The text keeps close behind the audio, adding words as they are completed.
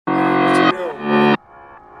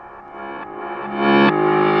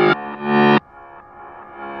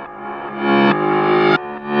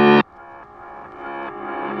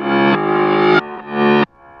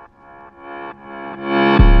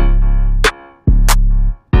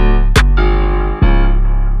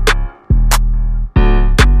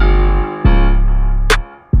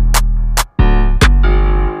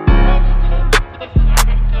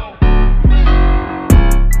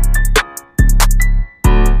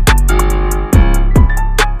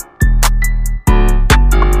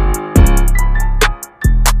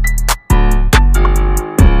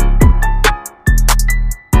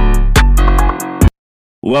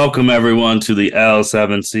Welcome, everyone, to the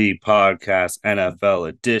L7C Podcast NFL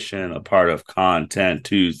edition, a part of Content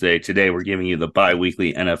Tuesday. Today, we're giving you the bi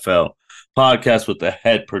weekly NFL podcast with the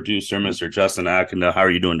head producer, Mr. Justin Akinda. How are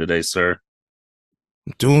you doing today, sir?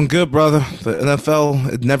 Doing good, brother. The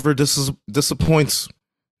NFL, it never disappoints.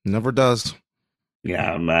 Never does.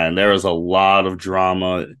 Yeah, man, there is a lot of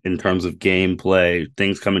drama in terms of gameplay,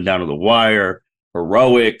 things coming down to the wire,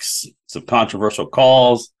 heroics, some controversial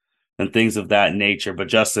calls, and things of that nature. But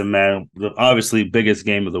Justin, man, the obviously biggest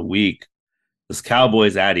game of the week is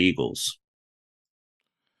Cowboys at Eagles.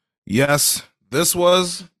 Yes, this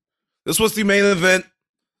was the main event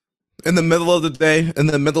in the middle of the day, in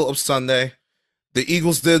the middle of Sunday. The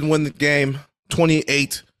Eagles did win the game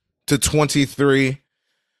 28-23.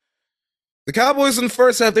 The Cowboys in the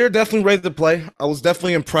first half, they're definitely ready to play. I was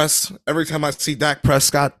definitely impressed. Every time I see Dak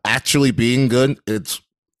Prescott actually being good,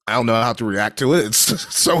 I don't know how to react to it.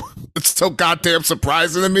 It's so goddamn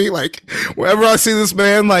surprising to me. Like whenever I see this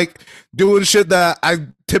man like doing shit that I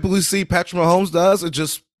typically see Patrick Mahomes does, it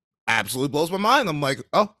just absolutely blows my mind. I'm like,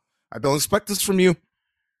 oh, I don't expect this from you.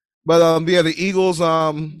 But yeah, the Eagles.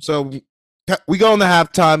 So we go into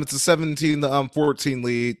halftime. It's a 17-14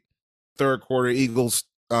 lead. Third quarter, Eagles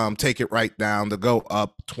take it right down to go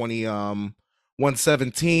up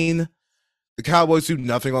 21-17. The Cowboys do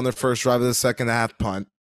nothing on their first drive of the second half punt.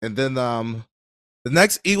 And then the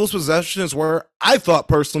next Eagles possession is where I thought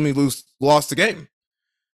personally lost the game.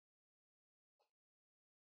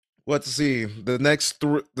 Let's see. The next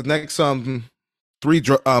three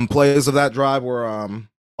plays of that drive were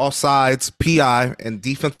offsides, PI, and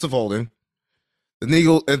defensive holding. And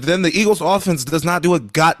then the Eagles offense does not do a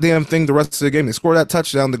goddamn thing the rest of the game. They score that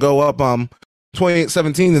touchdown to go up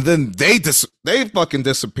 28-17, and then they fucking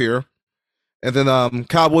disappear. And then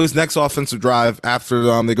Cowboys next offensive drive after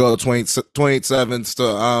they go to 28-7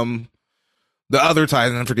 to the other tight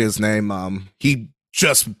end, I forget his name. He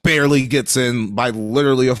just barely gets in by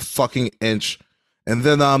literally a fucking inch. And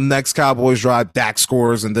then next Cowboys drive, Dak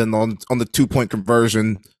scores, and then on the 2-point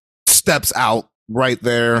conversion, steps out right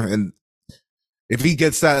there. And if he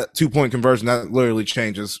gets that 2-point conversion, that literally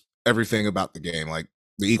changes everything about the game. Like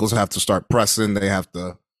the Eagles have to start pressing. They have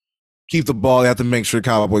to keep the ball. They have to make sure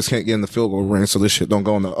Cowboys can't get in the field goal range so this shit don't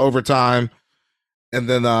go into overtime. And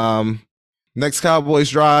then next Cowboys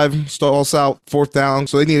drive, stalls out, fourth down.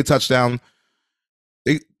 So they need a touchdown.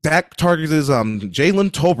 Dak targeted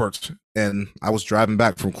Jalen Tolbert. And I was driving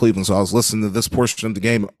back from Cleveland, so I was listening to this portion of the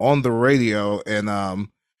game on the radio. And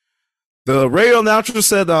the radio announcer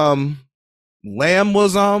said Lamb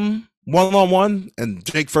was one-on-one and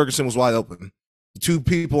Jake Ferguson was wide open. The two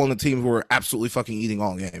people on the team who were absolutely fucking eating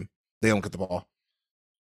all game. They don't get the ball.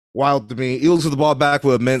 Wild to me. Eagles with the ball back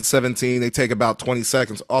with a minute 17. They take about 20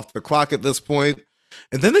 seconds off the clock at this point.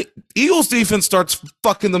 And then the Eagles defense starts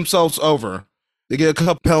fucking themselves over. They get a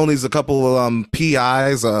couple penalties, a couple of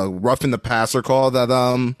PIs, roughing the passer call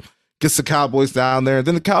that gets the Cowboys down there. And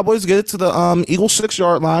then the Cowboys get it to the Eagles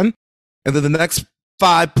 6-yard line. And then the next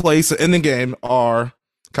 5 plays in the game are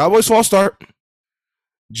Cowboys false start,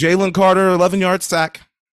 Jalen Carter 11-yard sack,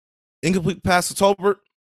 incomplete pass to Tolbert,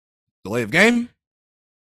 delay of game,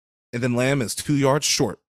 and then Lamb is 2 yards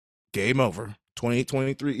short. Game over.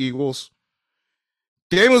 28-23 Eagles.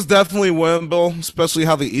 Game was definitely winnable, especially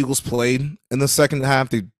how the Eagles played in the second half.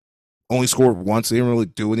 They only scored once. They didn't really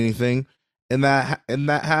do anything in that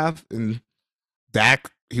half. And Dak,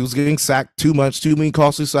 he was getting sacked too much, too many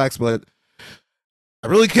costly sacks, but I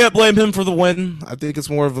really can't blame him for the win. I think it's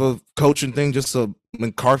more of a coaching thing, just a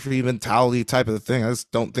McCarthy mentality type of thing. I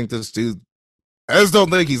just don't think he's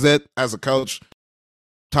it as a coach.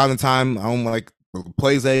 Time to time, I don't like the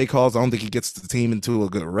plays that he calls. I don't think he gets the team into a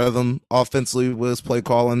good rhythm offensively with his play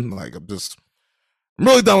calling. Like I'm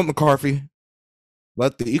really done with McCarthy.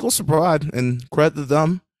 But the Eagles survived, and credit to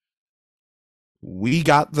them. We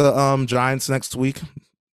got the Giants next week,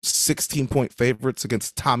 16-point favorites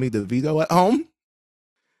against Tommy DeVito at home.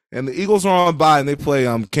 And the Eagles are on bye, and they play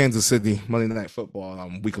Kansas City Monday Night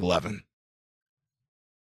Football week 11.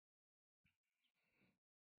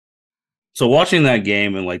 So watching that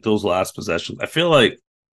game and like those last possessions, I feel like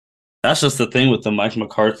that's just the thing with the Mike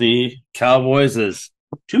McCarthy Cowboys is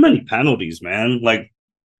too many penalties, man. Like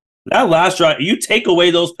that last drive, you take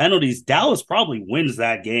away those penalties, Dallas probably wins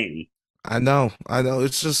that game. I know.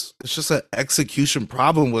 It's just an execution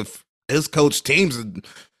problem with his coach teams. And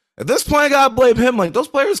at this point, I gotta blame him. Like those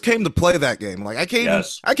players came to play that game. Like I can't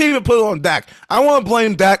even put it on Dak. I want to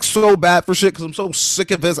blame Dak so bad for shit because I'm so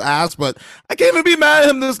sick of his ass. But I can't even be mad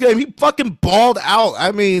at him this game. He fucking balled out.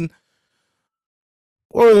 I mean,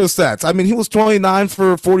 what are the stats? I mean, he was 29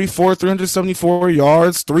 for 44, 374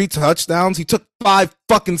 yards, 3 touchdowns. He took 5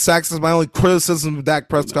 fucking sacks. That's my only criticism of Dak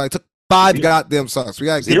Prescott. He took 5 goddamn sacks. We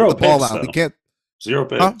got to get the ball out. Though. We can't. Zero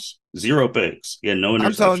picks. Huh? 0 picks. Yeah, no interceptions.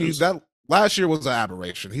 I'm telling you, that last year was an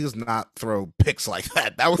aberration. He does not throw picks like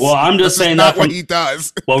that. That was well. I'm just saying not what he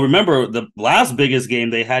does. Well, remember the last biggest game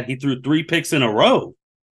they had, he threw 3 picks in a row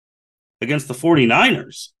against the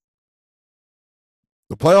 49ers.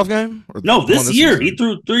 The playoff game? No, this year he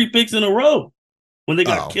threw 3 picks in a row when they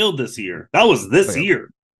got killed this year. That was this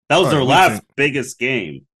year. That was their last biggest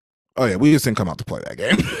game. Oh yeah, we just didn't come out to play that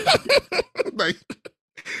game. Like,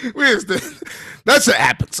 we just that should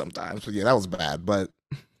happen sometimes. But yeah, that was bad. But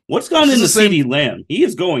what's gone into CeeDee Lamb? He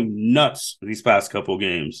is going nuts these past couple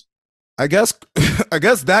games. I guess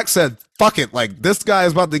Dak said, "Fuck it." Like, this guy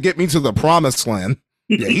is about to get me to the promised land.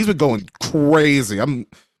 Yeah, he's been going crazy. I'm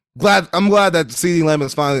glad that CeeDee Lamb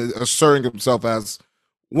is finally asserting himself as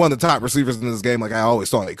one of the top receivers in this game, like I always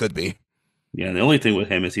thought he could be. Yeah, the only thing with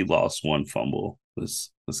him is he lost 1 fumble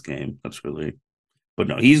this game. That's really, but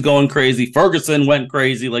no, he's going crazy. Ferguson went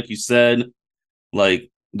crazy, like you said.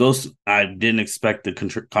 Like those, I didn't expect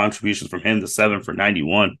the contributions from him. The 7 for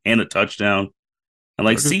 91 and a touchdown. And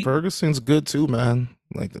like, Ferguson's good too, man.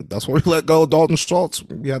 Like, that's why we let go of Dalton Schultz.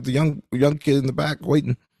 We have the young kid in the back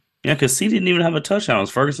waiting. Yeah, because he didn't even have a touchdown. It was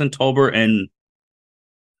Ferguson, Tolbert, and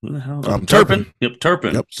who the hell? Turpin. Yep,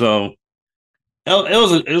 Turpin. Yep. So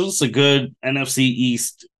it was a good NFC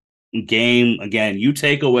East game. Again, you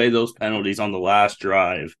take away those penalties on the last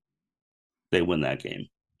drive, they win that game.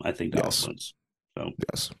 I think Dolphins. So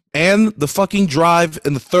yes, and the fucking drive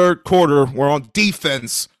in the third quarter, we're on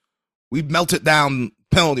defense. We melted down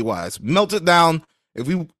penalty wise. Melted down.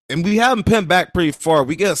 We haven't pinned back pretty far.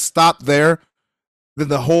 We get a stop there, then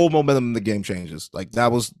the whole momentum in the game changes. Like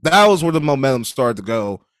that was where the momentum started to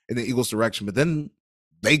go in the Eagles' direction. But then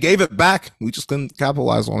they gave it back. We just couldn't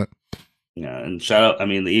capitalize on it. Yeah, and shout out. I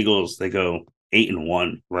mean, the Eagles, they go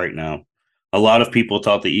 8-1 right now. A lot of people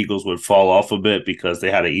thought the Eagles would fall off a bit because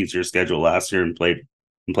they had an easier schedule last year and play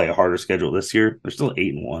a harder schedule this year. They're still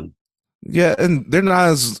 8-1. Yeah, and they're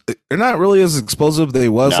not really as explosive they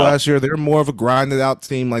was last year. They're more of a grinded out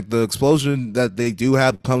team. Like the explosion that they do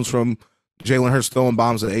have comes from Jalen Hurts throwing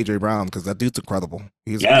bombs at AJ Brown because that dude's incredible.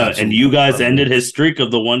 And you guys ended his streak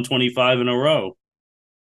of the 125 in a row.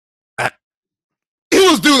 He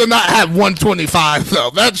was due to not have 125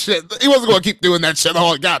 though. That shit, he wasn't going to keep doing that shit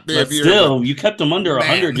all goddamn year. Still, you kept him under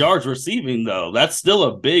 100 yards receiving though. That's still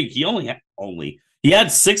a big. He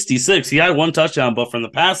had 66. He had 1 touchdown, but from the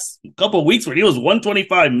past couple of weeks where he was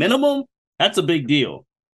 125 minimum, that's a big deal.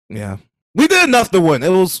 Yeah, we did enough to win. It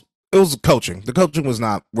was coaching. The coaching was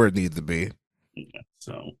not where it needed to be. Yeah,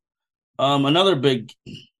 so, another big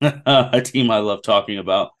team I love talking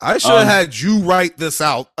about. I should have had you write this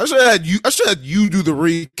out. I should have had you do the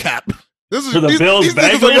recap. This is the Bills. These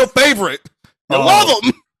niggas are your favorite. I love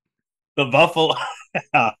them. The Buffalo.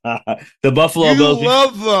 The Buffalo Bills. You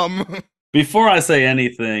love them. Before I say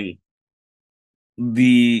anything,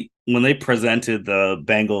 when they presented the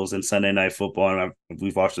Bengals in Sunday Night Football, and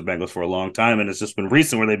we've watched the Bengals for a long time, and it's just been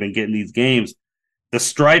recent where they've been getting these games. The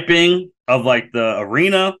striping of like the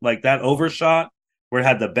arena, like that overshot, where it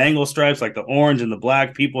had the Bengal stripes, like the orange and the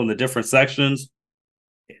black people in the different sections.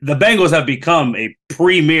 The Bengals have become a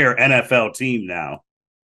premier NFL team now.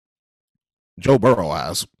 Joe Burrow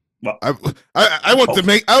has. Well, I want to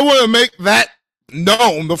make that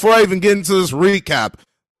known before I even get into this recap.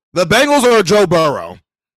 The Bengals are Joe Burrow.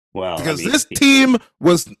 Well, because this team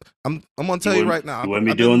was. I'm going to tell you right now. You wouldn't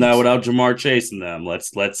be doing that without Jamar chasing them.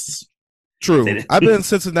 Let's. True. I've been in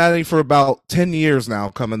Cincinnati for about 10 years now,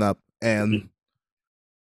 coming up, and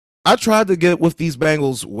I tried to get with these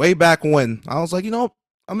Bengals way back when. I was like,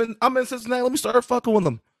 I'm in Cincinnati. Let me start fucking with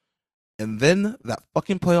them. And then that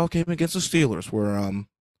fucking playoff game against the Steelers, where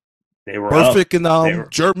they were perfect and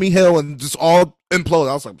Jeremy Hill and just all imploded.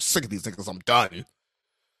 I was like, I'm sick of these niggas. I'm done.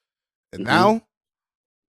 And now,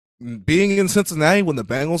 being in Cincinnati when the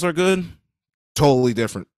Bengals are good, totally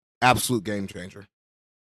different. Absolute game changer.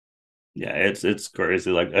 Yeah, it's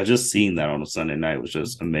crazy. Like, I just seen that on a Sunday night was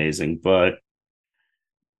just amazing. But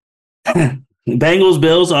Bengals,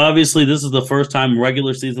 Bills, obviously this is the first time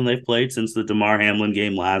regular season they've played since the DeMar Hamlin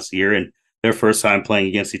game last year, and their first time playing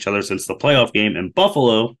against each other since the playoff game. And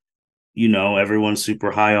Buffalo, everyone's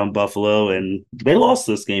super high on Buffalo, and they lost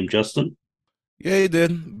this game, Justin. Yeah, they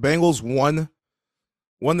did. Bengals won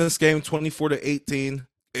this game 24-18.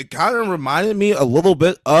 It kind of reminded me a little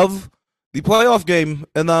bit of the playoff game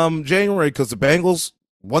in January because the Bengals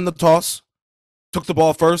won the toss, took the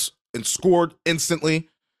ball first, and scored instantly.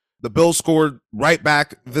 the Bills scored right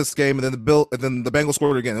back this game, and then the Bengals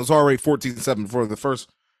scored again. It was already 14-7 before the first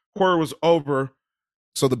quarter was over.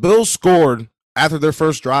 So the Bills scored after their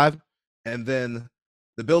first drive, and then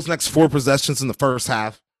the Bills' next 4 possessions in the first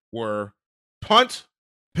half were punt,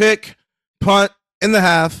 pick, punt in the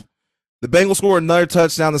half. The Bengals scored another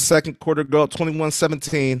touchdown in the second quarter, go up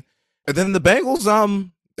 21-17. And then the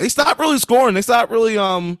Bengals, they stopped really scoring. They stopped really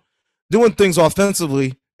doing things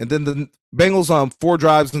offensively. And then the Bengals 4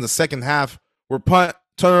 drives in the second half were punt,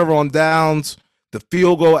 turnover on downs, the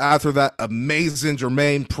field goal after that amazing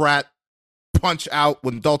Jermaine Pratt punch out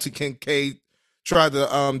when Dalton Kincaid tried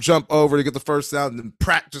to jump over to get the first down, and then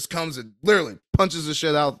Pratt just comes and literally punches the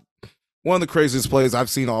shit out. One of the craziest plays I've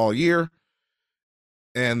seen all year.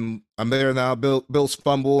 And I'm there now. Bills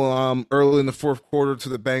fumble early in the fourth quarter to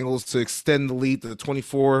the Bengals to extend the lead to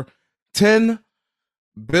 24-10.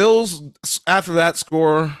 Bills, after that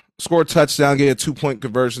score a touchdown, get a 2-point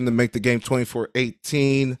conversion to make the game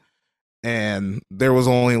 24-18. And there was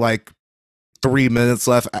only like 3 minutes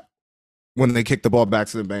left when they kicked the ball back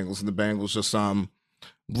to the Bengals, and the Bengals just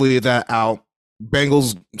bleed that out.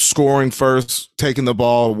 Bengals scoring first, taking the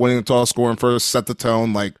ball, winning the toss, scoring first, set the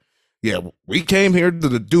tone. Like, yeah, we came here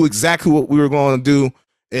to do exactly what we were going to do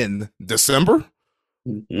in December.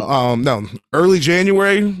 No, early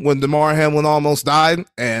January when DeMar Hamlin almost died,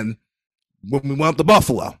 and when we went up to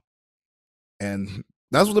Buffalo. And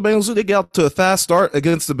that's what the Bengals do. They get out to a fast start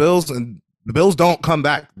against the Bills, and the Bills don't come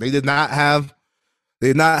back. They did not have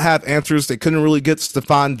answers. They couldn't really get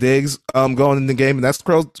Stephon Diggs going in the game, and that's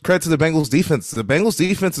credit to the Bengals defense. The Bengals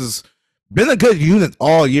defense has been a good unit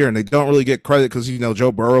all year, and they don't really get credit because,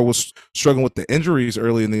 Joe Burrow was struggling with the injuries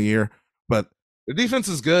early in the year. But the defense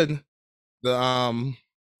is good. The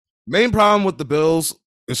main problem with the Bills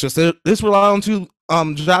is just they just rely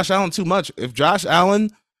on Josh Allen too much. If Josh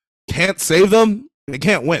Allen can't save them, they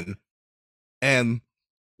can't win. And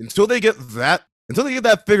until they get that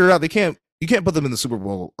figured out, you can't put them in the Super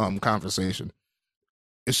Bowl conversation.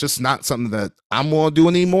 It's just not something that I'm going to do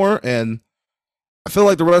anymore, and I feel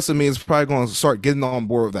like the rest of me is probably going to start getting on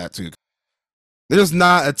board with that too. There's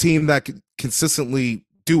not a team that can consistently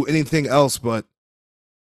do anything else but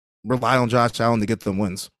rely on Josh Allen to get them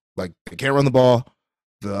wins. Like, they can't run the ball.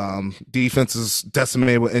 The defense is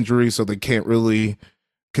decimated with injuries, so they can't really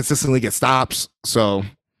consistently get stops. So,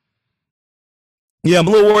 yeah, I'm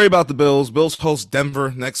a little worried about the Bills. Bills host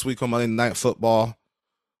Denver next week on Monday Night Football.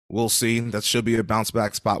 We'll see. That should be a bounce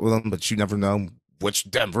back spot with them, but you never know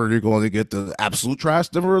which Denver you're going to get, the absolute trash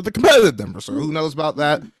Denver or the competitive Denver. So who knows about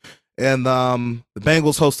that? And the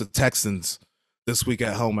Bengals host the Texans this week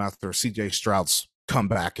at home after C.J. Stroud's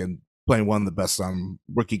comeback and playing one of the best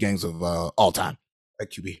rookie games of all time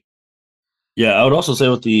at QB. Yeah, I would also say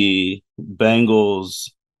with the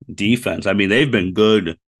Bengals defense, I mean, they've been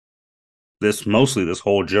good this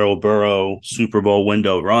whole Joe Burrow Super Bowl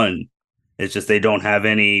window run. It's just they don't have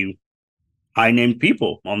any high-named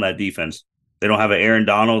people on that defense. They don't have an Aaron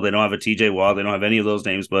Donald. They don't have a TJ Watt. They don't have any of those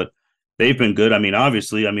names, but they've been good. I mean,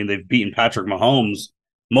 obviously, they've beaten Patrick Mahomes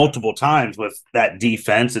multiple times with that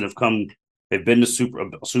defense and they've been to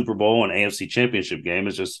Super Bowl and AFC Championship game.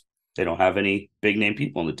 It's just they don't have any big-name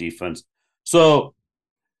people on the defense. So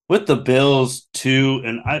with the Bills, too,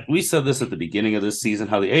 and we said this at the beginning of this season,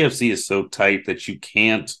 how the AFC is so tight that you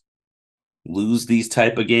can't lose these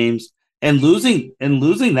type of games. And losing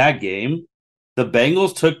that game, the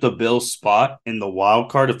Bengals took the Bills' spot in the wild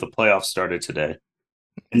card if the playoffs started today.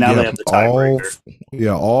 And now they have the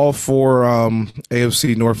tiebreaker. All 4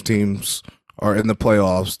 AFC North teams are in the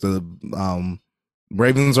playoffs. The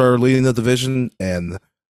Ravens are leading the division, and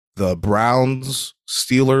the Browns,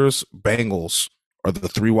 Steelers, Bengals are the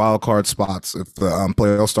 3 wild card spots if the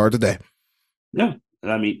playoffs start today. Yeah.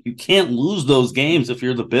 And you can't lose those games if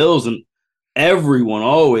you're the Bills, and everyone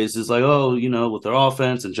always is like, oh, with their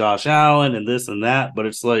offense and Josh Allen and this and that. But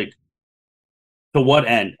it's like, to what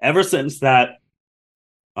end? Ever since that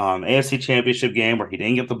AFC Championship game where he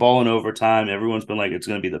didn't get the ball in overtime, everyone's been like, it's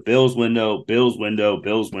going to be the Bills window, Bills window,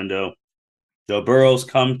 Bills window. Joe Burrow's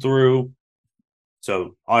come through,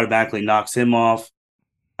 so automatically knocks him off.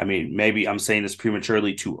 Maybe I'm saying this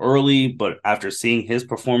prematurely too early, but after seeing his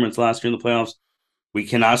performance last year in the playoffs, we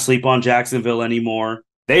cannot sleep on Jacksonville anymore.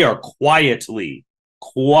 They are quietly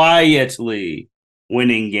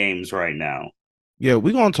winning games right now. Yeah,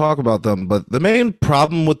 we're going to talk about them, but the main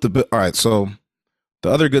problem with all right, so the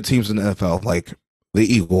other good teams in the NFL, like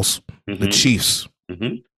the Eagles, the Chiefs,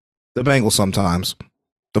 the Bengals sometimes,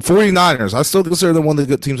 the 49ers, I still consider them one of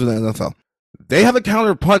the good teams in the NFL. They have a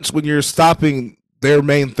counter punch when you're stopping their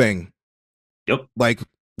main thing. Yep. Like, for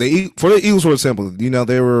the Eagles, for example,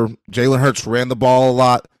 Jalen Hurts ran the ball a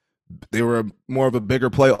lot. They were more of a bigger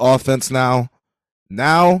play offense now.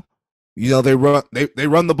 Now, they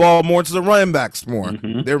run the ball more to the running backs more.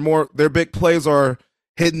 Mm-hmm. Their big plays are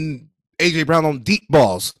hitting AJ Brown on deep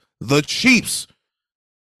balls. The Chiefs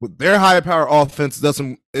with their high power offense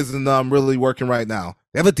isn't really working right now.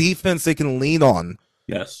 They have a defense they can lean on.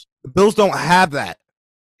 Yes. The Bills don't have that.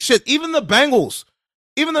 Shit, even the Bengals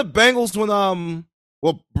when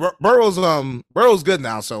Burrow's good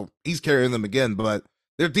now, so he's carrying them again, but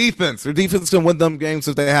their defense can win them games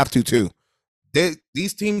if they have to too.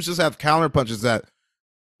 These teams just have counter punches that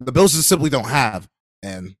the Bills just simply don't have.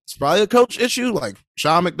 And it's probably a coach issue, like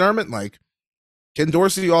Sean McDermott, like Ken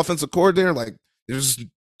Dorsey, the offensive coordinator, like they just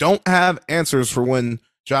don't have answers for when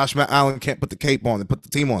Josh Allen can't put the cape on and put the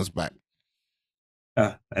team on his back.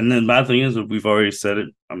 Yeah. And then the bad thing is, we've already said it.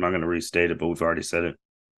 I'm not going to restate it, but we've already said it.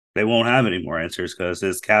 They won't have any more answers because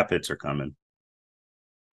his cap hits are coming.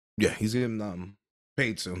 Yeah, he's getting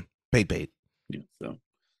paid soon. Paid. Yeah, so.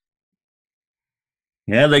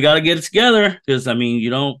 Yeah, they got to get it together because, I mean,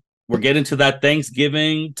 we're getting to that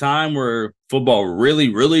Thanksgiving time where football really,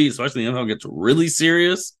 really, especially the NFL, gets really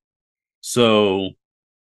serious. So,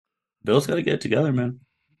 Bills got to get it together, man.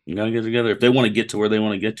 You got to get it together if they want to get to where they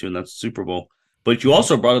want to get to, and that's the Super Bowl. But you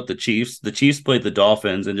also brought up the Chiefs. The Chiefs played the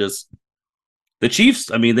Dolphins, and just the Chiefs,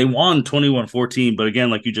 I mean, they won 21-14. But again,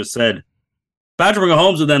 like you just said, Patrick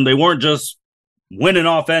Mahomes and them, they weren't just winning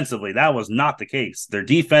offensively. That was not the case. Their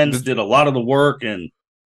defense did a lot of the work, and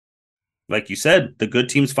like you said, the good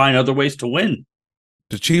teams find other ways to win.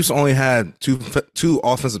 The Chiefs only had two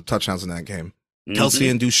offensive touchdowns in that game. Mm-hmm. Kelsey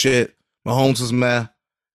didn't do shit. Mahomes was meh.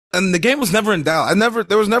 And the game was never in doubt.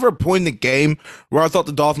 There was never a point in the game where I thought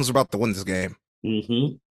the Dolphins were about to win this game.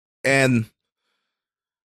 Mm-hmm. And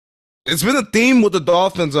it's been a theme with the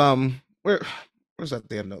Dolphins. Where's that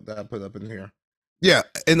damn note that I put up in here? Yeah,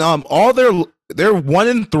 and all they're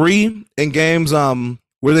 1-3 in games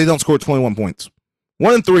where they don't score 21 points.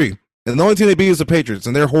 1-3, and the only team they beat is the Patriots,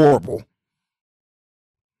 and they're horrible.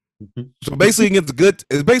 Mm-hmm. So basically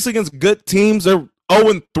against good teams, they're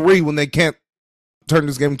 0-3 when they can't turn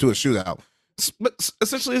this game into a shootout. But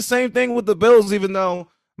essentially the same thing with the Bills, even though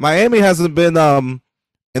Miami hasn't been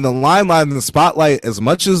in the limelight and the spotlight as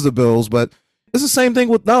much as the Bills, but it's the same thing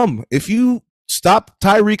with them. If you stop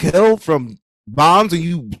Tyreek Hill from bombs and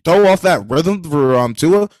you throw off that rhythm for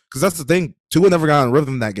Tua, because that's the thing, Tua never got in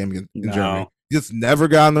rhythm in that game in Germany. He just never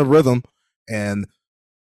got in the rhythm, and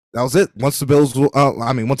that was it. Once the Bills,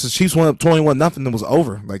 once the Chiefs went up 21-0, it was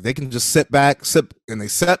over. Like they can just sit back, and they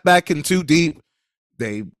sat back in too deep.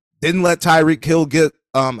 They didn't let Tyreek Hill get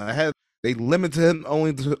ahead. They limited him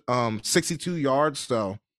only to 62 yards.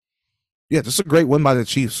 So, yeah, just a great win by the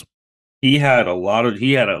Chiefs. He had a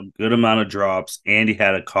good amount of drops, and he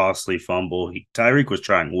had a costly fumble. Tyreek was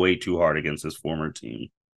trying way too hard against his former team.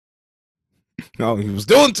 No, he was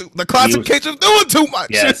doing the classic case of doing too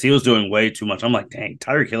much. Yes, he was doing way too much. I'm like, dang,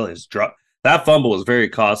 Tyreek Hill has dropped. That fumble was very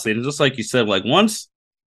costly. And just like you said, like once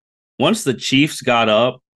the Chiefs got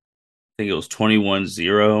up, I think it was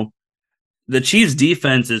 21-0. The Chiefs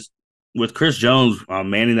defense is, with Chris Jones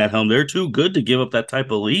manning that helm, they're too good to give up that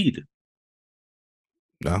type of lead.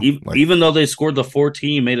 No, even though they scored the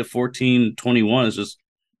 14, made it 14-21, it's just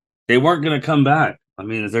they weren't going to come back. I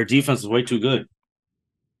mean, their defense is way too good.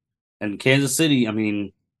 And Kansas City, I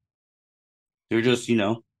mean, they're just,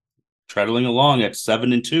 treadling along at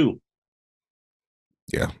 7-2.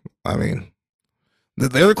 Yeah, I mean,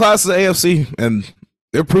 they're the class of the AFC, and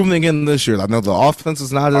they're proving again this year. I know the offense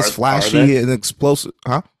is not as flashy and explosive.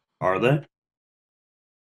 Huh? Are they?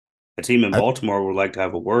 A team in Baltimore would like to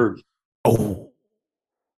have a word. Oh.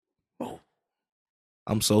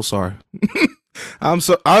 I'm so sorry. I'm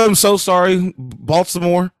so sorry,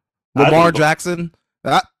 Baltimore, Lamar Jackson.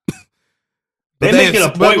 They make it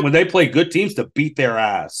a point when they play good teams to beat their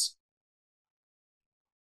ass.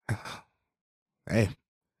 Hey,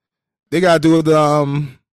 they gotta do it.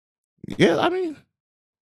 Yeah, I mean,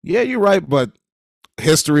 yeah, you're right, but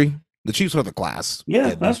history. The Chiefs are the class.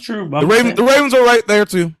 Yeah, that's true. The Ravens are right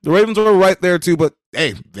there too. But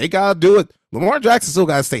hey, they gotta do it. Lamar Jackson still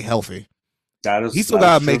gotta stay healthy. He still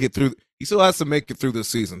gotta make it through. He still has to make it through this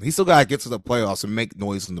season. He still gotta get to the playoffs and make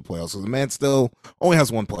noise in the playoffs. So the man still only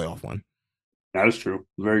has one playoff win. That is true.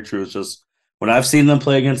 Very true. It's just when I've seen them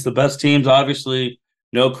play against the best teams, obviously,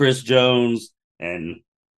 no Chris Jones and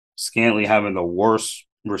Scantling having the worst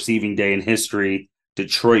receiving day in history,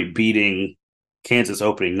 Detroit beating Kansas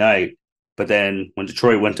opening night. But then when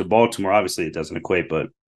Detroit went to Baltimore, obviously it doesn't equate. But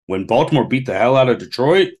when Baltimore beat the hell out of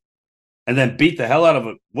Detroit and then beat the hell out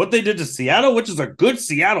of what they did to Seattle, which is a good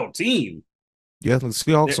Seattle team. Yeah, the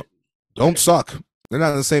Seahawks don't suck. They're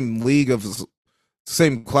not in the same league of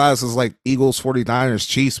same class as like Eagles, 49ers,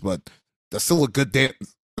 Chiefs, but that's still a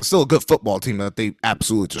good football team that they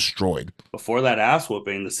absolutely destroyed. Before that ass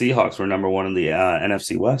whooping, the Seahawks were number one in the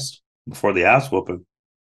NFC West. Before the ass whooping,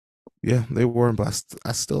 Yeah, they were, but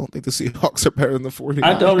I still don't think the Seahawks are better than the 49ers.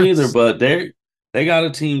 I don't either. But they got a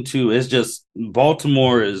team too. It's just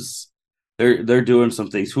Baltimore is they're doing some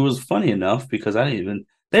things. Who was funny enough because I didn't even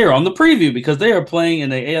they are on the preview because they are playing in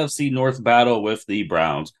the AFC North battle with the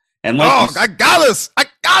Browns. And like I got us.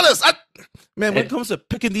 Man, when it comes to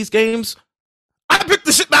picking these games, I picked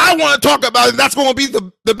the shit that I want to talk about, and that's going to be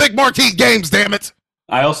the big marquee games, damn it.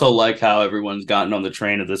 I also like how everyone's gotten on the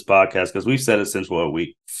train of this podcast because we've said it since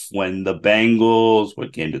when the Bengals,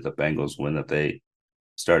 what game did the Bengals win that they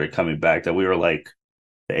started coming back that we were like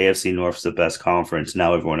the AFC North's the best conference.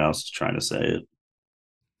 Now everyone else is trying to say it.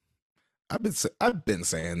 I've been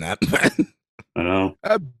saying that, man. I know.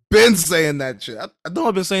 I've been saying that shit. I know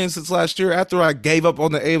I've been saying since last year. After I gave up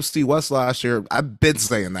on the AFC West last year, I've been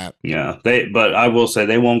saying that. Yeah, but I will say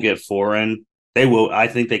they won't get 4 in. They will. I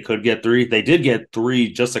think they could get 3. They did get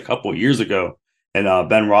 3 just a couple years ago, and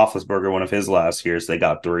Ben Roethlisberger, one of his last years, they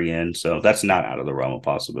got 3 in. So that's not out of the realm of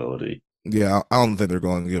possibility. Yeah, I don't think they're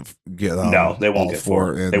going to get. No, they won't get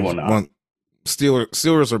 4. They will not.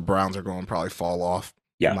 Steelers or Browns are going to probably fall off.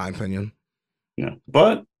 Yeah, in my opinion. Yeah,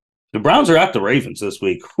 but the Browns are at the Ravens this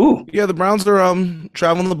week. Whew. Yeah, the Browns are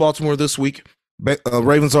traveling to Baltimore this week.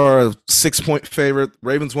 Ravens are a 6-point favorite.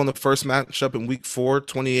 Ravens won the first matchup in week 4,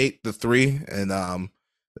 28-3, and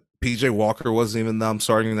PJ Walker wasn't even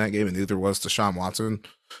starting in that game, and neither was Deshaun Watson.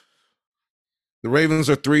 The Ravens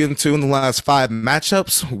are 3-2 in the last 5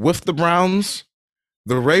 matchups with the Browns.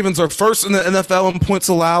 The Ravens are first in the NFL in points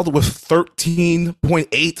allowed with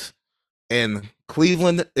 13.8, and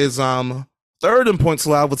Cleveland is third in points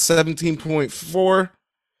allowed with 17.4.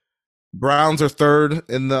 Browns are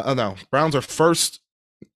Browns are first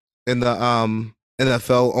in the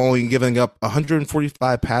NFL, only giving up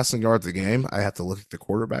 145 passing yards a game. I have to look at the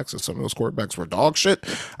quarterbacks, and some of those quarterbacks were dog shit.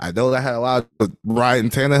 I know that had a lot of Ryan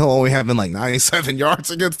Tannehill only having like 97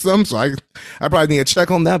 yards against them, so I probably need to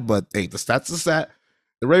check on that. But hey, the stats is that.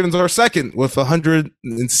 The Ravens are second with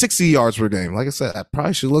 160 yards per game. Like I said, I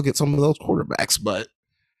probably should look at some of those quarterbacks, but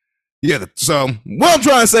yeah. So what I'm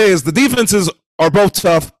trying to say is the defenses are both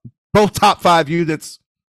tough. Both top 5 units,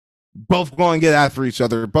 both going to get after each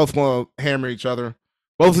other, both going to hammer each other.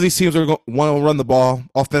 Both of these teams are want to run the ball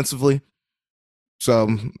offensively, so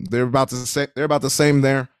they're about the same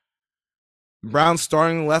there. Brown's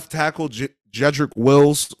starting left tackle Jedrick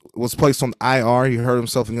Wills was placed on IR. He hurt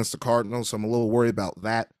himself against the Cardinals, so I'm a little worried about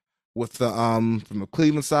that. With the from the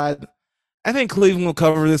Cleveland side, I think Cleveland will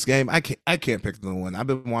cover this game. I can't pick them to win. I've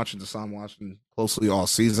been watching Deshaun Watson closely all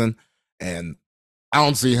season, and I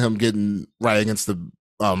don't see him getting right against the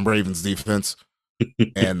Ravens defense,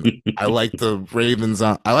 and I like the Ravens.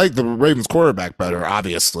 I like the Ravens quarterback better,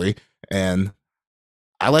 obviously, and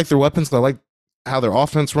I like their weapons. I like how their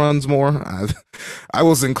offense runs more. I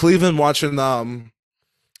was in Cleveland watching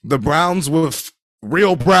the Browns with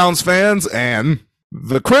real Browns fans, and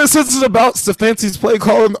the criticisms about Stefanski's play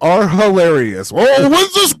calling are hilarious. Oh,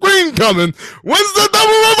 when's the screen coming? When's the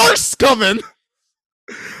double reverse coming?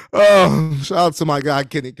 Oh, shout out to my guy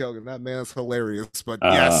Kenny Kogan. That man's hilarious. But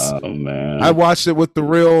yes, man. I watched it with the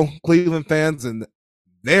real Cleveland fans, and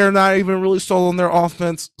they're not even really sold on their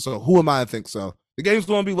offense. So who am I to think so? The game's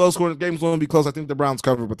going to be low scoring. The game's going to be close. I think the Browns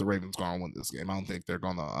cover, but the Ravens going to win this game. I don't think they're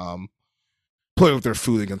going to play with their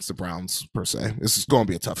food against the Browns per se. This is going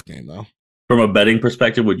to be a tough game though. From a betting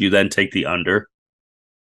perspective, would you then take the under?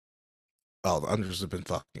 Oh, the unders have been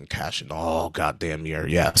fucking cashing all goddamn year.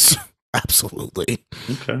 Yes. Absolutely.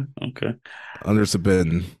 Okay. Unders have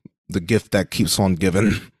been the gift that keeps on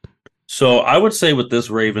giving. So I would say with this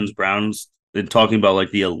Ravens Browns and talking about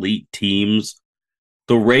like the elite teams,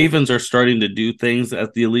 the Ravens are starting to do things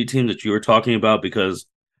at the elite team that you were talking about because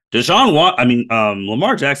Lamar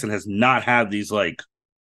Jackson has not had these like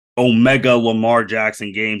omega Lamar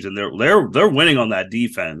Jackson games, and they're winning on that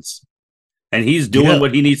defense, and he's doing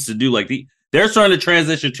what he needs to do. Like they're starting to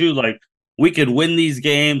transition to like, we could win these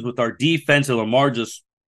games with our defense and Lamar just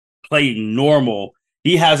playing normal.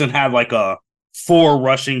 He hasn't had like a 4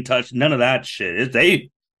 rushing touch, none of that shit. They've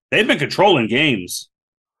been controlling games.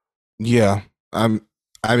 Yeah, and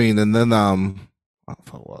then what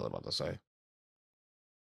was I about to say?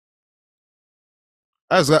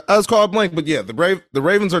 I was called blank, but yeah, the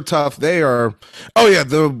Ravens are tough. They are. Oh yeah,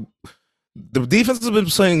 the defense has been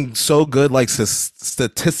playing so good, like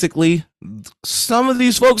statistically. Some of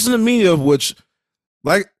these folks in the media,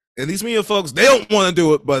 and these media folks, they don't want to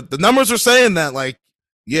do it, but the numbers are saying that, like,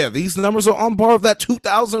 yeah, these numbers are on par with that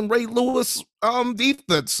 2000 Ray Lewis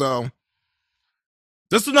defense. So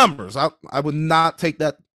just the numbers. I would not take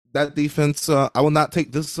that defense. I will not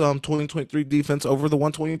take this 2023 defense over the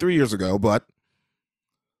 123 years ago, but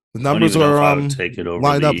the I don't numbers even know if are I would take it over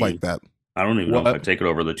lined up like the. that. I don't even know if What? I'd take it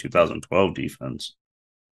over the 2012 defense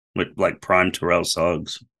with like prime Terrell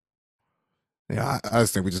Suggs. Yeah, I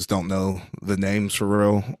just think we just don't know the names for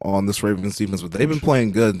real on this Ravens defense, but they've been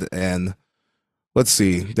playing good. And let's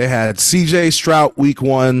see, they had C.J. Stroud week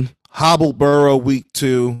 1, Hobble Burrow week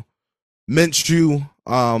 2, Minshew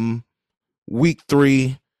week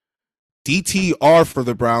 3, DTR for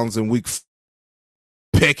the Browns in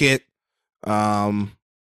Pickett, um,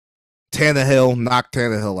 Tannehill knocked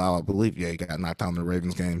Tannehill out. I believe, yeah, he got knocked out in the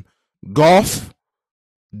Ravens game. Goff,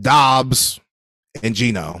 Dobbs, and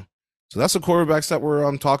Geno. So that's the quarterbacks that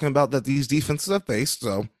we're talking about that these defenses have faced.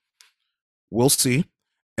 So we'll see.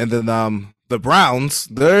 And then the Browns,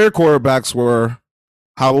 their quarterbacks were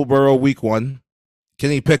Howell Burrow week 1,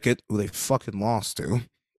 Kenny Pickett, who they fucking lost to.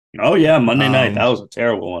 Oh yeah, Monday night. That was a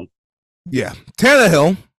terrible one. Yeah,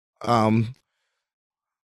 Tannehill.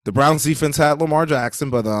 The Browns defense had Lamar Jackson,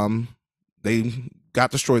 but they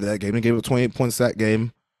got destroyed that game. They gave up 28 points that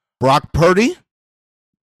game. Brock Purdy,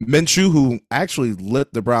 Minshew, who actually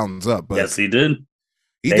lit the Browns up. But yes, he did.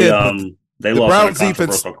 He did. They the lost Browns on a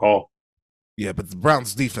controversial call. Yeah, but the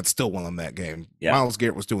Browns defense still won on that game. Yeah. Myles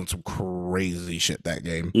Garrett was doing some crazy shit that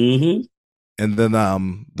game. Mm-hmm. And then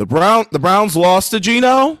the Browns lost to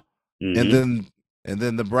Geno, Mm-hmm. and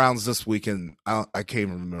then the Browns this weekend. I can't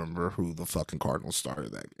remember who the fucking Cardinals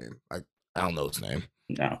started that game. I don't know his name.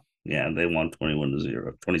 No, yeah, they won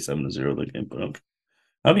 21-0, 27-0 the game. But okay,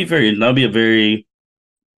 that'll be a very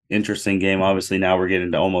interesting game. Obviously, now we're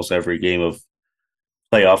getting to almost every game of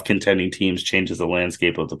playoff contending teams changes the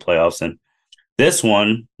landscape of the playoffs, and this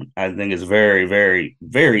one I think is very, very,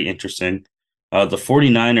 very interesting. The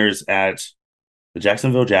 49ers at the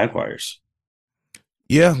Jacksonville Jaguars.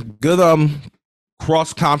 Yeah, good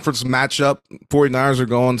cross conference matchup. 49ers are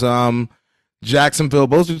going to Jacksonville.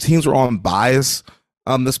 Both of the teams were on buys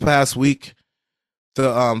this past week. The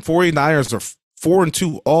 49ers are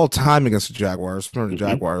 4-2 all time against the Jaguars. The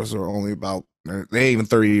Jaguars are only about, they ain't even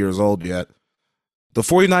 30 years old yet. The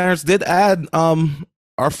 49ers did add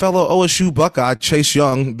our fellow OSU Buckeye Chase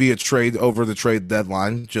Young via trade over the trade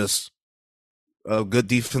deadline. Just a good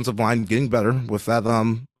defensive line getting better with that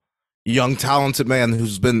young, talented man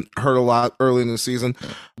who's been hurt a lot early in the season.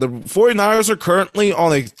 The 49ers are currently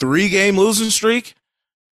on a 3-game losing streak,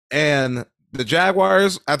 and the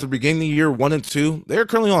Jaguars, at the beginning of the year, 1-2, they're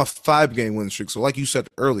currently on a 5-game win streak. So like you said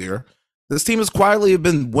earlier, this team has quietly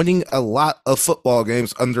been winning a lot of football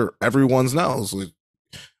games under everyone's nose. We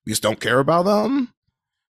just don't care about them.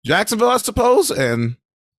 Jacksonville, I suppose, and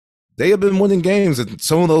they have been winning games, and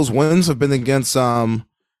some of those wins have been against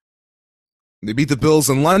they beat the Bills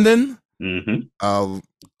in London. Road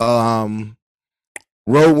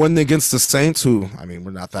win against the Saints, who, I mean,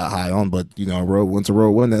 we're not that high on, but, you know, road win's a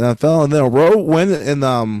road win in the NFL. And then a road win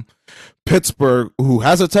in Pittsburgh, who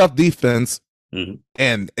has a tough defense,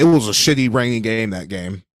 and it was a shitty rainy game that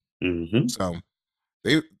game. So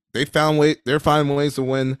they're finding ways to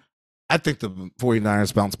win. I think the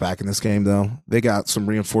 49ers bounce back in this game, though. They got some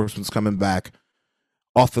reinforcements coming back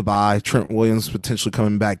off the bye. Trent Williams potentially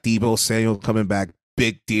coming back. Deebo Samuel coming back.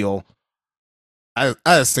 Big deal. I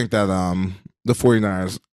just think that the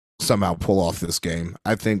 49ers somehow pull off this game.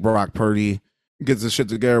 I think Brock Purdy gets his shit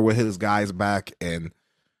together with his guys back, and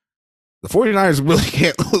the 49ers really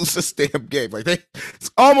can't lose this damn game. Like,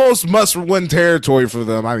 it's almost must-win territory for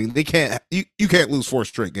them. I mean, they can't. You can't lose 4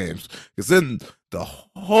 straight games, because then the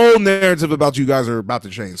whole narrative about you guys are about to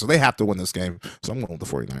change. So they have to win this game. So I'm going with the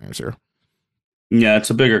 49ers here. Yeah, it's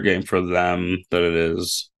a bigger game for them than it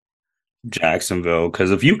is Jacksonville,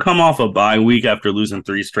 because if you come off a bye week after losing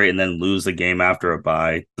 3 straight and then lose the game after a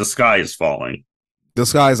bye, the sky is falling. The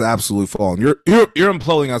sky is absolutely falling. You're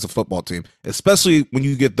imploding as a football team, especially when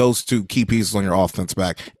you get those 2 key pieces on your offense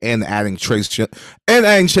back and adding Chase Young.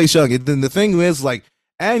 And then the thing is, like,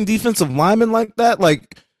 adding defensive linemen like that,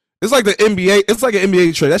 like, it's like the NBA. It's like an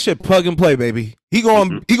NBA trade. That shit plug and play, baby. He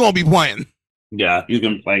gonna be playing. Yeah, he's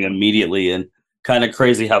gonna be playing immediately, and kind of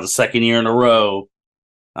crazy how the second year in a row,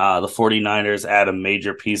 the 49ers add a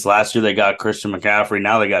major piece. Last year they got Christian McCaffrey.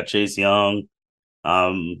 Now they got Chase Young.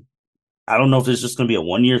 I don't know if it's just going to be a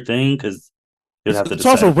 1-year thing, because you'd have to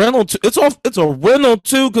decide. It's off a rental. It's a rental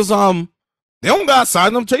too, because they don't got to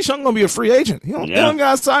sign him. Chase Young going to be a free agent. They don't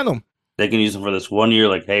got to sign him. They can use him for this 1 year.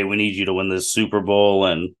 Like, hey, we need you to win this Super Bowl,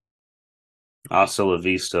 and hasta la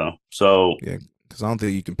vista. So yeah, because I don't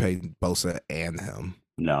think you can pay Bosa and him.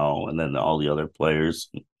 No, and then all the other players.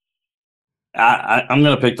 I'm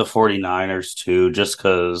going to pick the 49ers too, just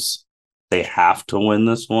because they have to win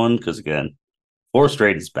this one. Because again, four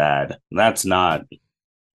straight is bad. That's not.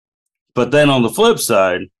 But then on the flip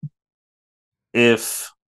side,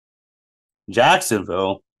 if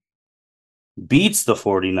Jacksonville beats the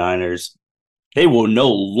 49ers, they will no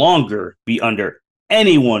longer be under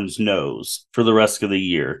anyone's nose for the rest of the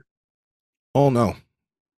year. Oh no.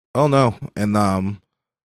 Oh no. And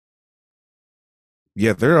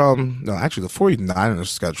yeah, they're no, actually the 49ers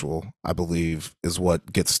schedule, I believe, is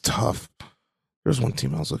what gets tough. There's one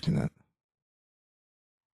team I was looking at.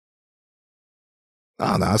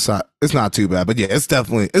 Oh no, it's not too bad. But yeah, it's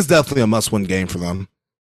definitely a must-win game for them.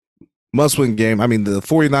 Must-win game. I mean, the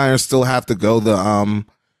 49ers still have to go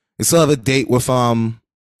they still have a date with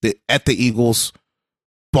at the Eagles,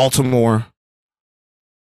 Baltimore.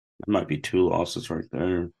 That might be two losses right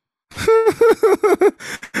there.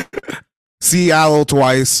 Seattle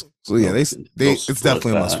twice. So yeah, it's split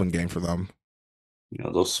definitely a that. must-win game for them.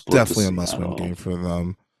 They'll split. Definitely a must-win game for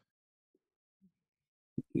them.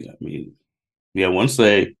 Yeah, I mean, yeah. Once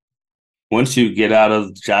you get out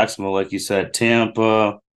of Jacksonville, like you said,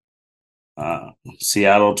 Tampa,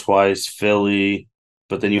 Seattle twice, Philly,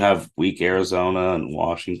 but then you have weak Arizona and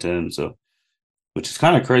Washington. So, which is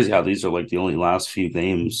kind of crazy how these are like the only last few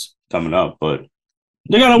games coming up, but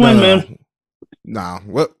they gotta win, man. Nah,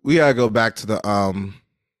 what we gotta go back to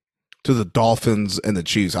the Dolphins and the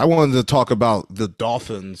Chiefs. I wanted to talk about the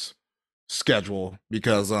Dolphins schedule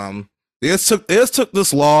because they just took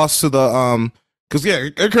this loss to the because yeah,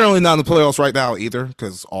 they're currently not in the playoffs right now either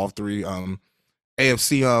because all three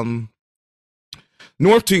AFC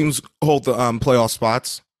North teams hold the playoff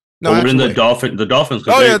spots. No, but we're in the Dolphins.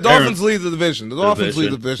 Oh yeah, the Dolphins lead the division. The Dolphins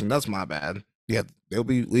lead the division. That's my bad. Yeah, they'll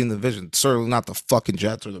be leading the division. Certainly not the fucking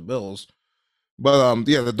Jets or the Bills. But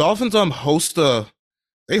yeah, the Dolphins host the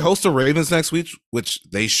Ravens next week, which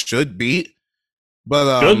they should beat.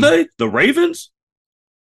 But should they? The Ravens?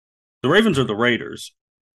 The Ravens or the Raiders?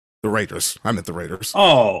 The Raiders. I meant the Raiders.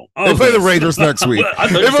 Oh, they play the Raiders next week. I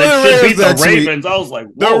thought you said should beat the Ravens. I was like,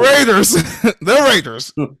 whoa. The Raiders. The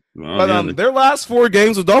Raiders. But their last four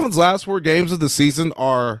games, the Dolphins' last four games of the season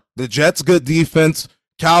are the Jets' good defense,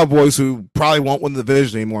 Cowboys, who probably won't win the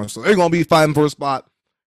division anymore, so they're going to be fighting for a spot,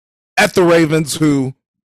 at the Ravens, who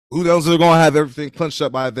knows they're going to have everything clinched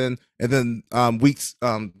up by then, and then weeks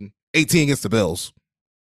 18 against the Bills.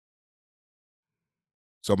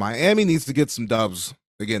 So Miami needs to get some dubs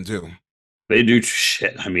again too. They do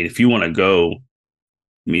shit. I mean, if you want to go,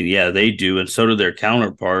 I mean, yeah, they do, and so do their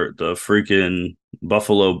counterpart, the freaking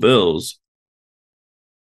Buffalo Bills.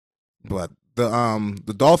 But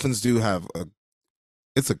the Dolphins do have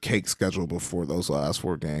it's a cake schedule before those last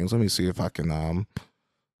four games. Let me see if I can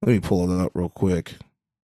let me pull it up real quick.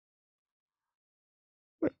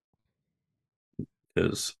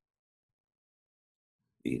 Because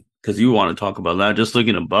you want to talk about that. Just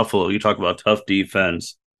looking at Buffalo, you talk about tough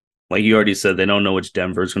defense. Like you already said, they don't know which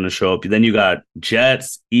Denver's going to show up. Then you got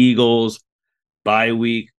Jets, Eagles, bye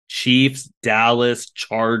week, Chiefs, Dallas,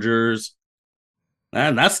 Chargers.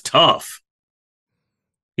 Man, that's tough.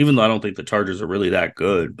 Even though I don't think the Chargers are really that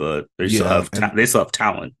good, but they still have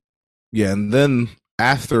talent. Yeah, and then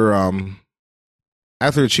after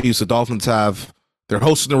the Chiefs, the Dolphins they're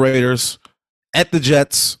hosting the Raiders, at the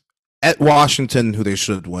Jets, at Washington, who they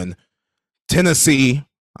should win. Tennessee,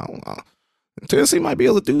 I don't know. Tennessee might be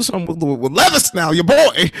able to do something with Levis now, your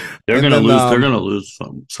boy. They're gonna lose. They're gonna lose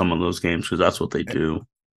some of those games because that's what they do.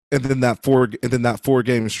 And then that four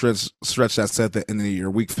game stretch that's at the end of the year,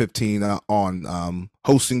 week 15 on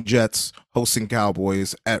hosting Jets, hosting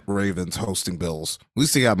Cowboys, at Ravens, hosting Bills. At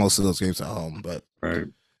least they got most of those games at home, but right.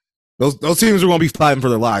 Those teams are going to be fighting for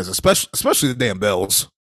their lives, especially the damn Bills.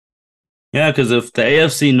 Yeah, because if the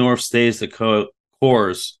AFC North stays the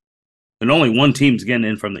course, then only one team's getting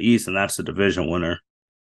in from the East, and that's the division winner.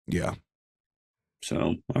 Yeah.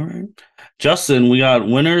 So, all right. Justin, we got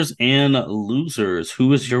winners and losers.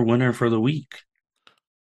 Who is your winner for the week?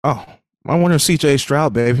 Oh, my winner is CJ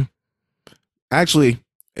Stroud, baby. Actually,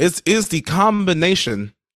 it is the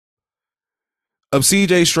combination of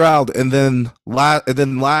CJ Stroud and then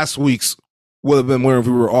last week's would have been where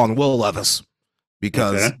we were on Will Levis.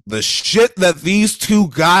 Because the shit that these two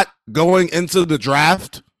got going into the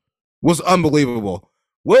draft was unbelievable.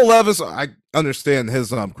 Will Levis, I understand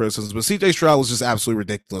his criticisms, but CJ Stroud was just absolutely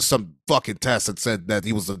ridiculous. Some fucking test that said that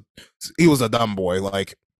he was a dumb boy.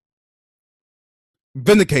 Like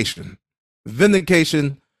vindication,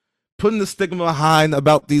 putting the stigma behind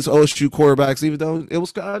about these OSU quarterbacks, even though it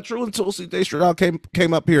was kind of true until CJ Stroud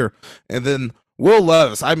came up here, and then Will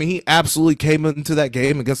Levis. I mean, he absolutely came into that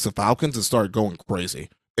game against the Falcons and started going crazy.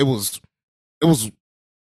 It was it was,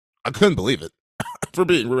 I couldn't believe it. For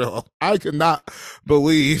being real, I could not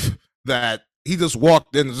believe that he just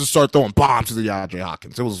walked in and just started throwing bombs to the DeAndre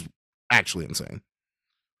Hopkins. It was actually insane.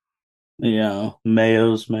 Yeah,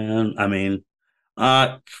 Mayo's man. I mean,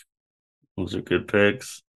 uh, those are good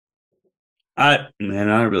picks. I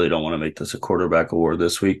really don't want to make this a quarterback award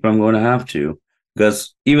this week, but I'm going to have to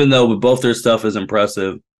because even though both their stuff is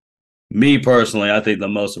impressive, me personally, I think the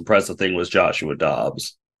most impressive thing was Joshua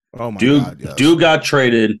Dobbs. Oh my Dude, God, yes. dude got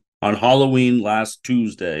traded on Halloween last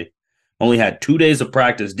Tuesday. Only had 2 days of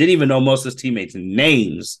practice. Didn't even know most of his teammates'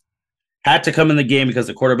 names. Had to come in the game because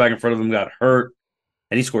the quarterback in front of him got hurt,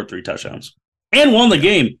 and he scored 3 touchdowns and won the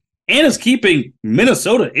game. And is keeping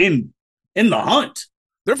Minnesota in the hunt.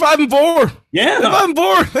 They're 5-4. Yeah, they're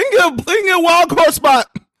 5-4. They can get a wild card spot.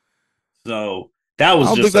 So that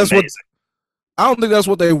was just amazing. I don't think that's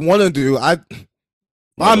what they want to do.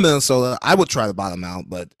 I'm Minnesota. I would try to bottom out,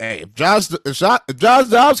 but hey, if Josh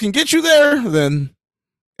Dobbs can get you there, then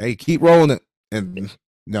hey, keep rolling it. And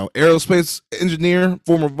aerospace engineer,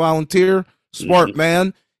 former volunteer, smart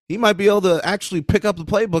man. He might be able to actually pick up the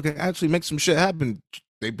playbook and actually make some shit happen.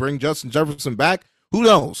 They bring Justin Jefferson back. Who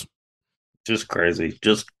knows? Just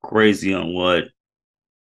crazy on what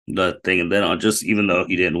the thing. And then just even though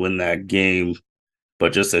he didn't win that game,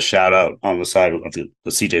 but just a shout out on the side of the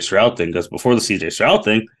CJ Stroud thing, because before the CJ Stroud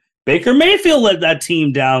thing, Baker Mayfield led that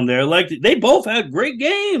team down there. Like they both had great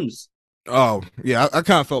games. Oh yeah, I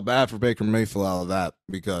kind of felt bad for Baker Mayfield out of that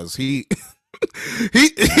because he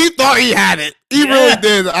he thought he had it. He really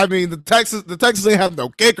did. I mean, the Texans didn't have no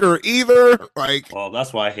kicker either. Well,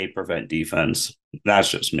 that's why I hate prevent defense. That's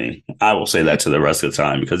just me. I will say that to the rest of the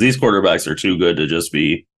time because these quarterbacks are too good to just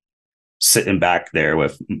be sitting back there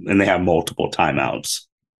and they have multiple timeouts.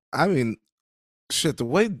 I mean, shit, the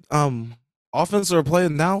way offenses are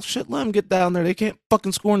playing now, shit, let them get down there. They can't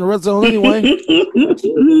fucking score in the red zone anyway.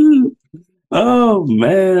 Oh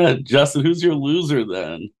man, Justin, who's your loser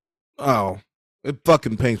then? Oh, it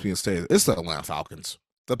fucking pains me to say it. It's the Atlanta Falcons.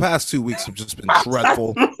 The past 2 weeks have just been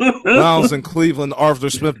dreadful. When I was in Cleveland, Arthur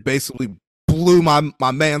Smith basically blew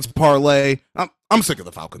my man's parlay. I'm sick of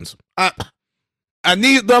the Falcons. I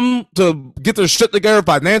need them to get their shit together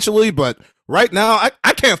financially, but right now,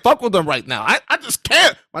 I can't fuck with them right now. I just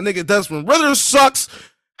can't. My nigga Desmond Ritter sucks.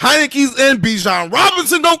 Heineke's in. Bijan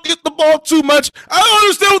Robinson don't get the ball too much. I don't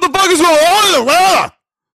understand what the fuck is going on in Atlanta.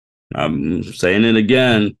 I'm saying it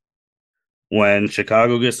again. When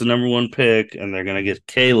Chicago gets the number 1 pick and they're going to get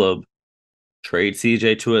Caleb, trade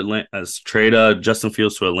CJ to Atlanta, trade Justin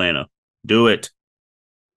Fields to Atlanta. Do it.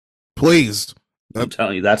 Please. I'm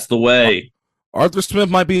telling you, that's the way. Arthur Smith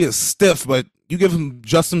might be a stiff, but you give him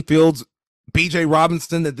Justin Fields, BJ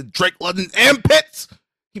Robinson, and Drake London, and Pitts,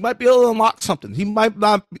 he might be able to unlock something. He might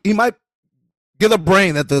get a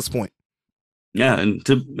brain at this point. Yeah, and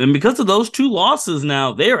because of those 2 losses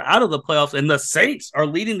now, they are out of the playoffs, and the Saints are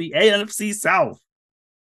leading the NFC South.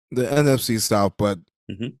 The NFC South, but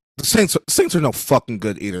the Saints are no fucking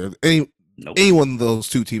good either. Any one of those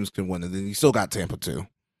 2 teams can win, and then you still got Tampa too.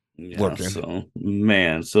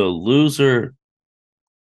 Yeah, so loser.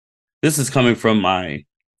 This is coming from my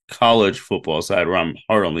college football side where I'm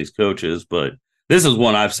hard on these coaches, but this is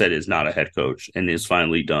one I've said is not a head coach and is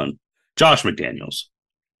finally done. Josh McDaniels.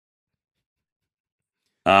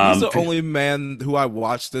 He's the only man who I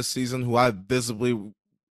watched this season who I visibly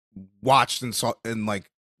watched and saw in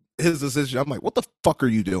like his decision. I'm like, what the fuck are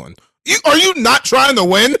you doing? Are you not trying to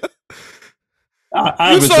win?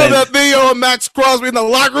 You saw that video of Max Crosby in the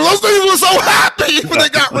locker room. Those things were so happy when they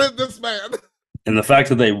got rid of this man. And the fact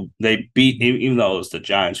that they beat, even though it was the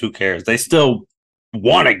Giants, who cares? They still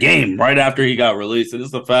won a game right after he got released. And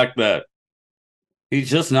it's the fact that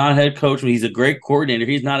he's just not a head coach. He's a great coordinator.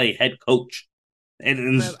 He's not a head coach.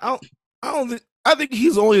 Man, I think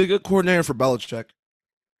he's only a good coordinator for Belichick.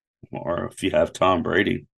 Or if you have Tom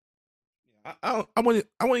Brady. I wouldn't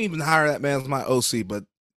even hire that man as my OC, but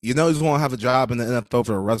he's going to have a job in the NFL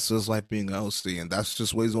for the rest of his life being an OC, and that's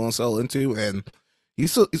just what he's going to sell into. And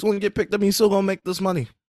he's going to get picked up, and he's still going to make this money.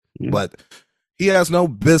 Yeah. But he has no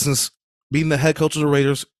business being the head coach of the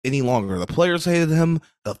Raiders any longer. The players hated him,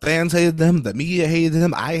 the fans hated him, the media hated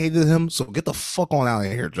him, I hated him. So get the fuck on out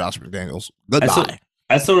of here, Josh McDaniels. Goodbye.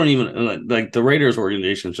 I still don't even like the Raiders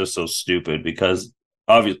organization is just so stupid because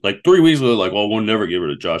obviously, like 3 weeks ago, they're like, well, we'll never get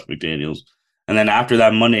rid of Josh McDaniels. And then after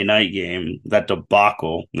that Monday night game, that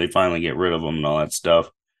debacle, they finally get rid of him and all that stuff.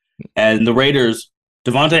 And the Raiders,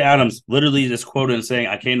 Devontae Adams literally just quoted and saying,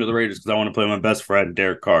 I came to the Raiders because I want to play with my best friend,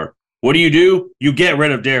 Derek Carr. What do? You get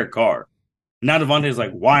rid of Derek Carr. Now Devontae's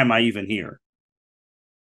like, why am I even here?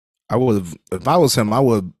 I would have, if I was him, I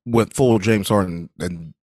would have went full James Harden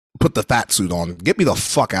and put the fat suit on. Get me the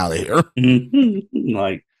fuck out of here.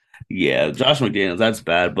 Like, yeah, Josh McDaniels, that's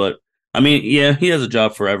bad. But I mean, yeah, he has a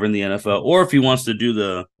job forever in the NFL. Or if he wants to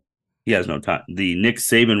do he has no time. The Nick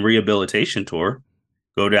Saban rehabilitation tour.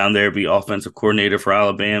 Go down there, be offensive coordinator for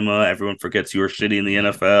Alabama. Everyone forgets you were shitty in the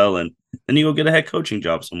NFL, and then you go get a head coaching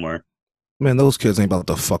job somewhere. Man, those kids ain't about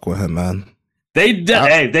to fuck with him, man. They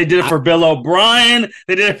did it for Bill O'Brien.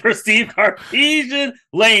 They did it for Steve Cartesian,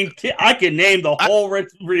 Lane. I can name the whole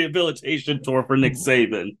rehabilitation tour for Nick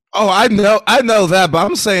Saban. Oh, I know that, but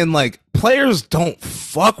I'm saying like players don't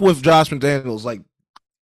fuck with Josh McDaniels. Like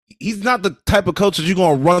he's not the type of coach that you're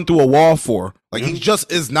gonna run through a wall for. Like he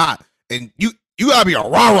just is not. And you gotta be a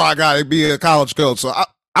rah-rah guy to be a college coach. So I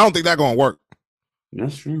don't think that's gonna work.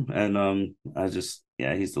 That's true. And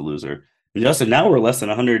he's the loser. And Justin, now we're less than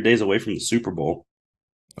 100 days away from the Super Bowl.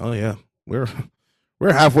 Oh yeah. We're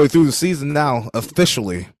halfway through the season now,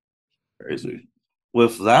 officially. Crazy.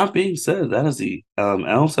 With that being said, that is the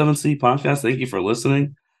L7C podcast. Thank you for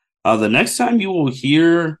listening. The next time you will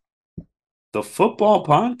hear the football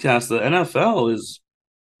podcast, the NFL is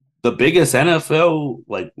the biggest NFL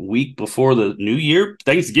like week before the new year,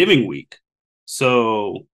 Thanksgiving week.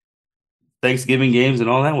 So Thanksgiving games and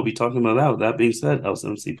all that, we'll be talking about that. With that being said,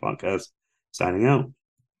 L7C podcast signing out.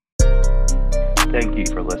 Thank you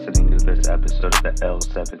for listening to this episode of the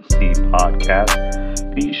L7C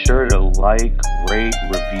podcast. Be sure to like, rate,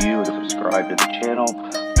 review, and subscribe to the channel.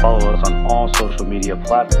 Follow us on all social media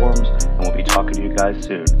platforms, and we'll be talking to you guys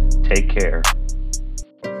soon. Take care.